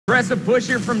Aggressive push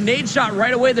here from NaDeShoT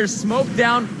right away. There's smoke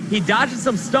down. He dodges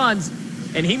some stuns,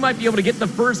 and he might be able to get the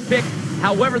first pick.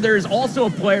 However, there is also a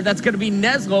player that's going to be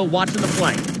Neslo watching the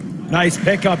flank. Nice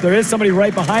pickup. There is somebody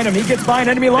right behind him. He gets behind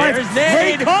enemy lines. There's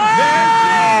Nade. Oh,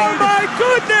 my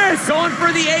goodness. Going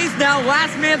for the ace now.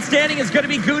 Last man standing is going to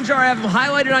be Goonjar. I have him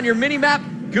highlighted on your mini-map.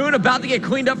 Goon about to get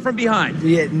cleaned up from behind.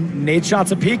 Yeah,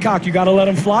 NaDeShot's a peacock. You got to let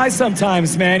him fly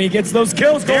sometimes, man. He gets those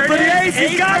kills. Going for the ace.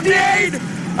 He got the ace.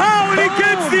 Oh, and he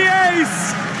gets the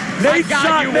ace.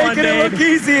 NaDeShot making it look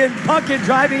easy, and Puckett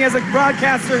driving as a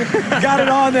broadcaster got it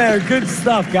on there. Good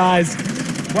stuff, guys.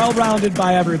 Well-rounded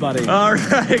by everybody. All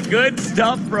right, good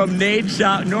stuff from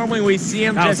NaDeShot. Normally we see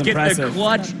him just get the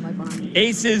clutch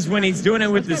aces when he's doing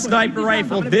it with the sniper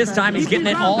rifle. This time he's getting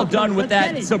it all done with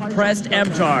that suppressed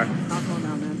MTAR.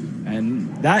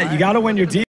 And that, you got to win your